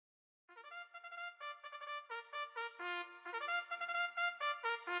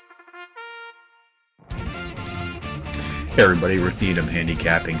Hey everybody, Rick Needham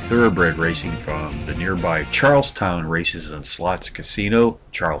handicapping thoroughbred racing from the nearby Charlestown Races and Slots Casino,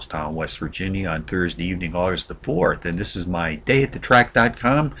 Charlestown, West Virginia, on Thursday evening, August the 4th. And this is my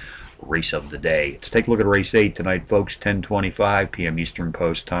dayatthetrack.com race of the day. Let's take a look at race 8 tonight, folks. 10:25 p.m. Eastern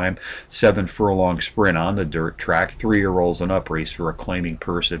Post Time. 7 furlong sprint on the dirt track. 3-year-olds and up, race for a claiming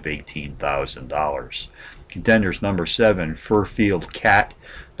purse of $18,000. Contenders: number 7, Furfield Cat,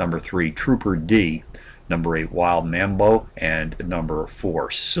 number 3, Trooper D, number 8, Wild Mambo, and number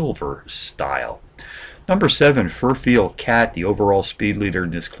 4, Silver Style. Number 7, Furfield Cat, the overall speed leader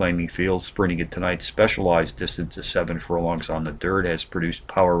in this claiming field, sprinting at tonight's specialized distance of 7 furlongs on the dirt, has produced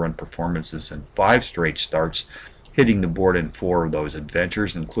power run performances in 5 straight starts, hitting the board in 4 of those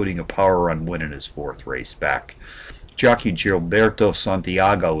adventures, including a power run win in his 4th race back. Jockey Gilberto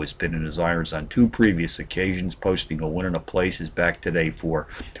Santiago has been in his irons on 2 previous occasions, posting a win and a place. Is back today for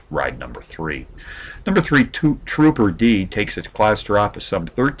ride number 3. Number 3, Trooper D, takes a class drop of some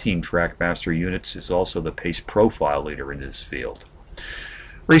 13 Trackmaster units, is also the pace profile leader in this field.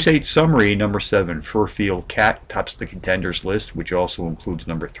 Race 8 summary: number 7, Furfield Cat, tops the contenders list, which also includes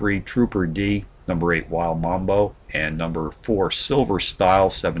number 3, Trooper D, number 8, Wild Mambo, and number 4, Silver Style,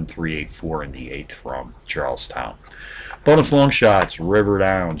 7384 in the 8th from Charlestown. Bonus long shots: River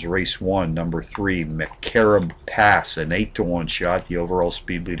Downs, race 1, number 3, McCarib Pass, an 8-to-1 shot, the overall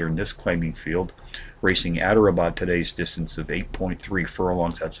speed leader in this claiming field, racing at or about today's distance of 8.3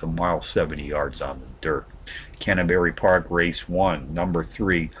 furlongs. That's a mile 70 yards on the dirt. Canterbury Park, race 1, number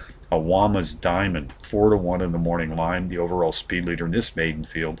 3, Awama's Diamond, 4-to-1 in the morning line, the overall speed leader in this maiden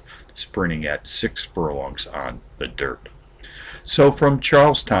field, sprinting at 6 furlongs on the dirt. So from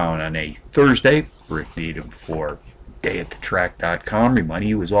Charlestown on a Thursday, Rick Needham for dayatthetrack.com, reminding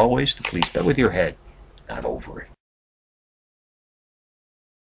you as always to please bet with your head, not over it.